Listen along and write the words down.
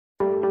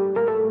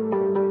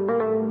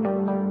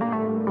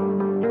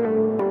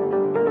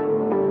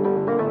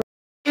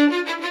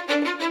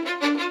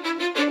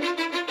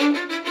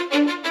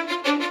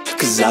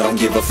I don't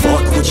give a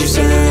fuck what you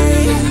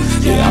say.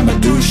 Yeah, I'ma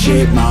do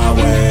shit my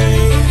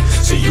way.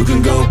 So you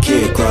can go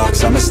kick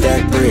rocks, I'ma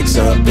stack bricks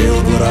up,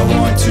 build what I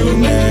want to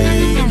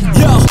make.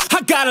 Yo,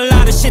 I got a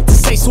lot of shit to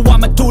say, so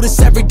I'ma do this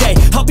every day.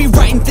 I'll be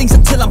writing things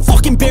until I'm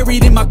fucking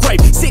buried in my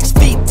grave. 6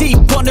 feet deep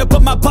under,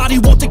 but my body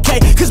won't decay.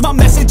 Cause my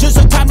messages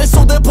are timeless,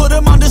 so they'll put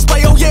them on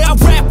display. Oh yeah, I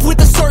rap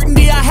with a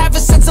certainty, I have a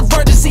sense of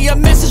urgency. A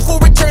message for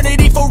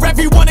eternity, for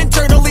everyone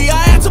internally.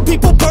 I had some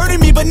people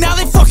burning me, but now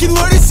they fucking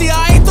learn to see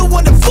I ain't the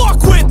one to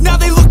fuck with, now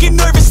they looking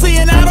nervously.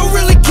 And I don't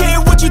really care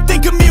what you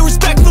think of me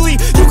respectfully.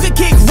 You can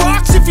kick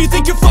rocks if you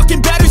think you're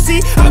fucking better,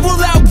 see. I will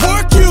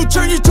outwork you,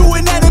 turn you to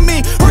an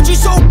enemy. Hurt you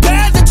so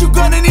bad that you're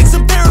gonna need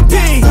some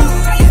therapy.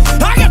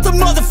 I got the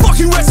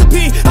motherfucking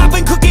recipe. I've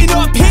been cooking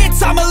up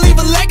hits, I'ma leave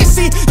a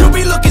legacy. You'll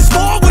be looking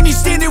small when you're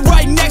standing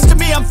right next to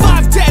me. I'm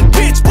 5'10",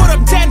 bitch, but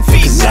I'm 10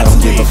 feet. Cause I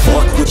don't give a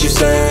fuck what you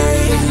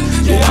say.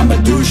 Yeah, I'ma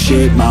do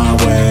shit my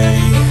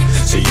way.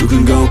 So you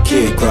can go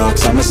kick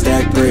rocks, I'ma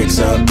stack bricks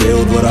up,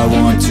 build what I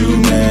want to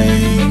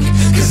make.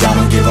 Cause I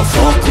don't give a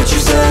fuck what you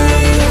say.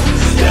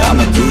 Yeah,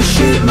 I'ma do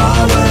shit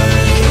my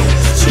way.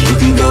 So you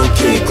can go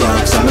kick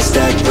rocks, I'ma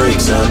stack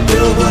bricks up,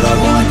 build what I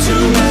want to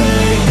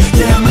make.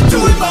 Yeah, I'ma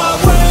do it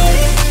my way.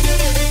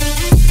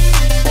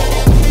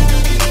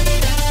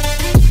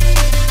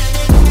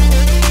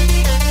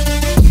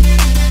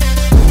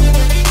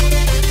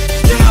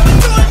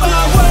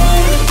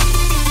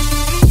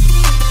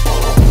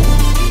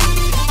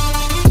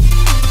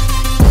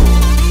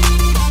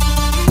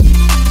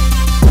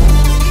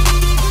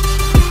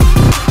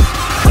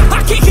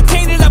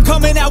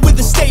 Coming out with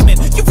a statement.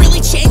 You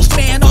really changed,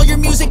 man, all your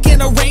music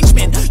and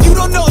arrangement. You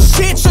don't know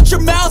shit, shut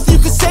your mouth, you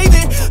can save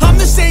it. I'm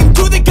the same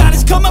dude that got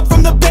his come up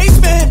from the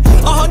basement.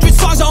 100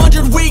 songs,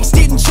 100 weeks,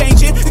 didn't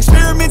change it.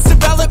 Experiments,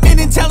 development,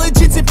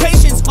 intelligence, and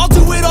patience. I'll do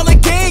it all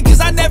again,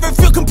 cause I never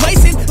feel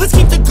complacent. Let's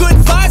keep the good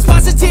vibes,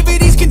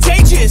 positivity's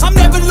contagious. I'm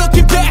never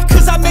looking back,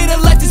 cause I made a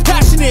life that's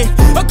passionate.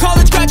 A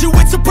college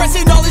graduate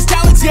suppressing all his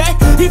talents, yeah.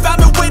 He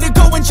found a way to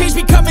go and change,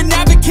 become an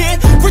advocate.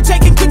 For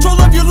taking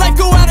control of your life,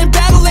 go out and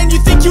battle. And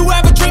you think you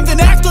have a dream, then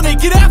act on it.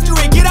 Get after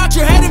it, get out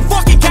your head and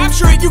fucking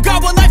capture it. You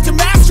got one life to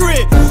master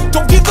it.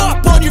 Don't give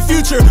up on your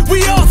future,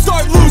 we all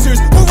start losers.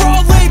 We're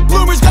all late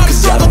bloomers, gotta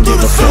struggle through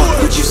the sewer. I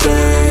don't give a fuck what you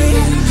say.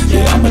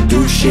 Yeah, I'ma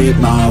do shit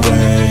my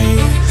way.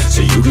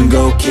 So you can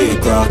go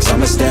kick rocks,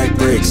 I'ma stack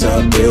bricks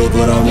up, build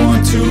what I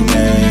want to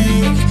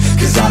make.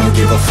 Cause I don't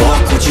give a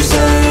fuck what you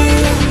say.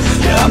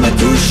 Yeah, I'ma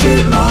do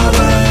shit my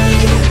way.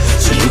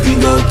 So you can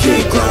go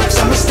kick rocks,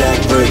 I'ma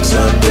stack bricks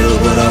up, build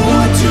what I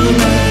want to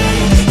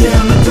make. Yeah,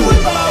 I'ma do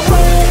it my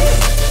way.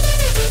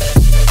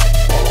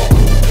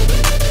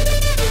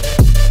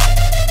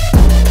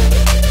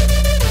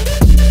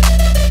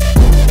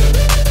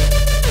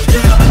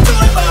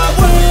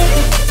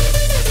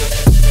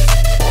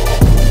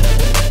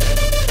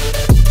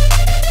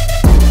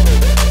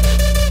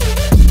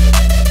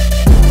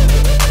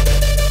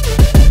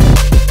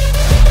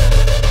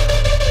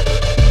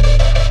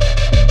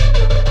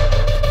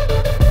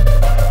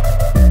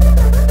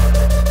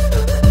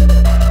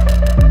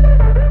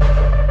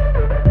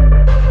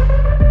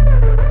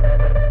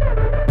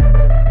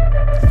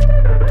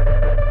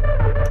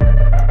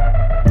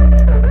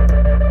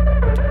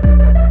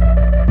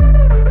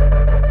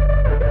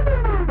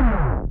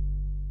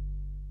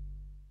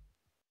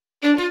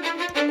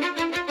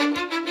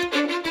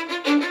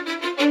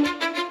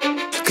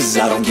 Cause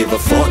I don't give a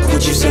fuck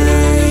what you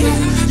say.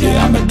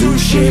 Yeah, I'ma do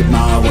shit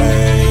my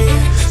way.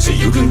 So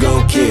you can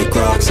go kick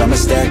rocks, I'ma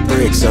stack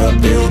bricks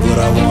up, build what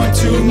I want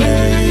to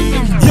make.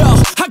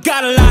 Yo, I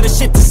got a lot of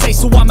shit to say,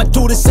 so I'ma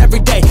do this every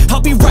day.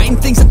 I'll be writing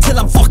things until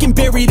I'm fucking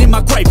buried in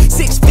my grave.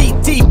 6 feet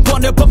deep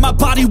under, but my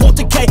body won't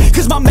decay.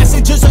 Cause my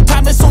messages are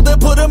timeless, so they'll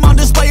put them on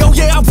display. Oh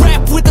yeah, I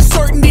rap with a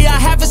certainty, I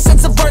have a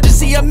sense of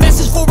urgency. A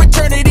message for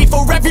eternity,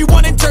 for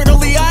everyone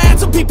internally. I had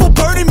some people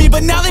burning me,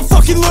 but now they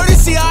fucking learn to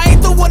see I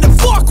ain't the one to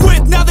fuck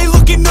with, now they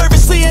looking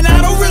nervously. And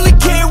I don't really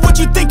care what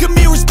you think of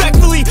me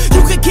respectfully.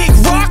 You can kick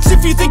rocks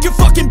if you think you're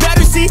fucking